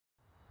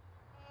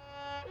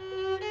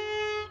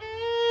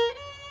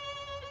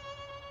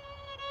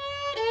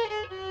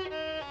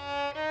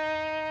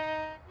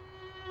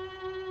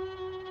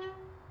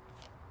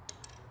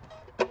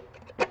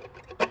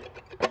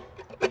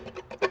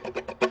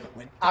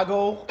I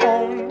go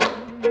home,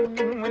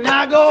 when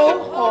I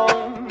go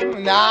home,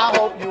 and I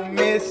hope you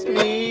miss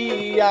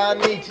me, I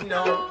need to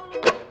know.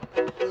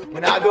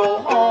 When I go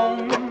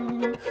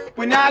home,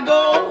 when I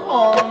go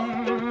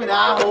home, and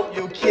I hope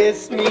you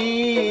kiss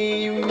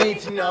me, you need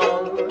to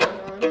know.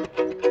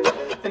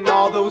 And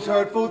all those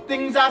hurtful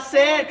things I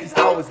said, 'cause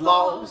I was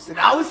lost and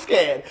I was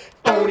scared.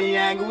 Phony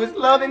anger was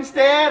love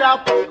instead, I'll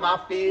put my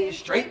fears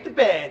straight to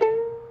bed.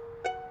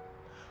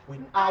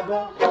 When I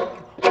go home,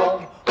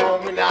 home,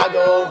 home, when I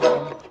go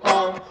home,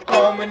 home,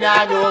 home, when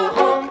I go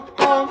home,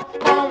 home,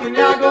 home, when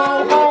I go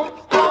home,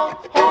 home,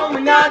 home,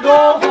 when I go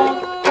home,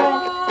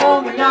 home,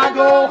 home, when I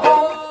go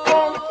home,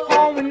 home,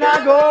 home, when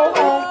I go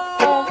home,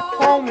 home,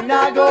 home, when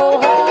I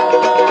go home.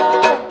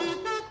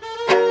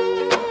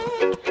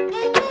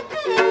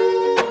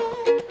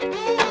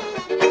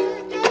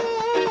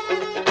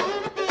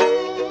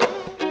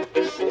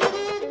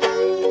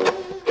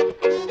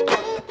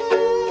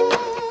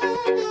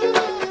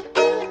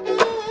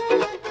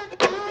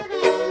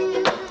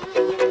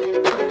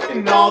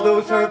 And all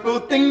those hurtful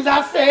things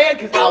I said,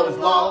 'cause I was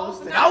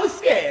lost and I was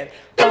scared.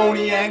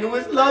 Phony anger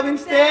was love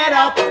instead,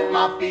 I'll put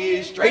my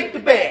fears straight to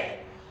bed.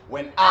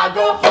 When I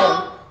go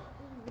home,